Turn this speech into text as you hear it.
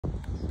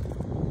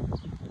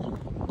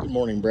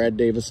morning, Brad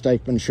Davis,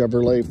 Dykeman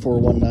Chevrolet,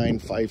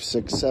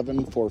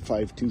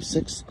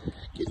 419-567-4526.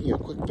 Getting you a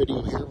quick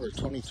video here of our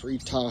 23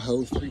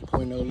 Tahoe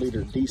 3.0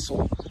 liter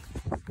diesel.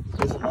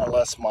 Is an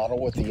LS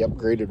model with the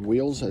upgraded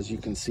wheels, as you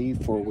can see,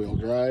 4-wheel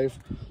drive,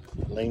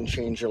 lane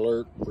change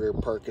alert, rear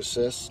park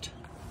assist.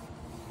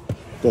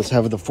 Does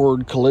have the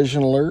forward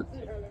collision alert.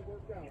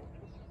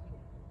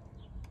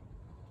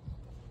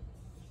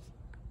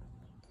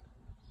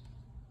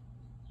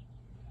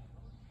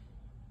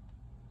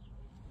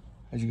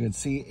 As you can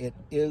see, it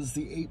is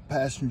the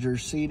 8-passenger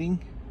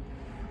seating,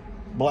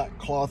 black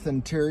cloth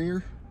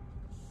interior.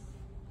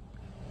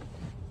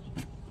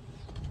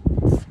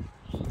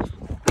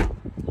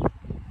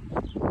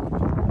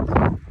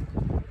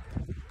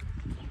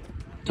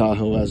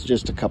 Tahoe has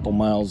just a couple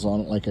miles on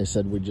it. Like I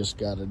said, we just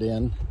got it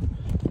in.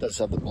 It does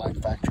have the black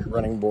factory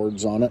running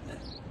boards on it.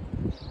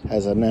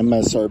 Has an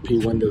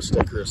MSRP window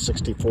sticker of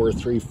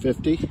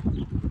 $64,350.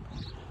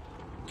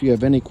 If you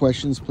have any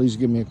questions, please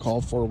give me a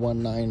call,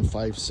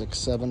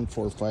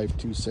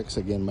 419-567-4526.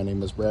 Again, my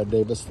name is Brad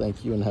Davis.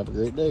 Thank you and have a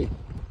great day.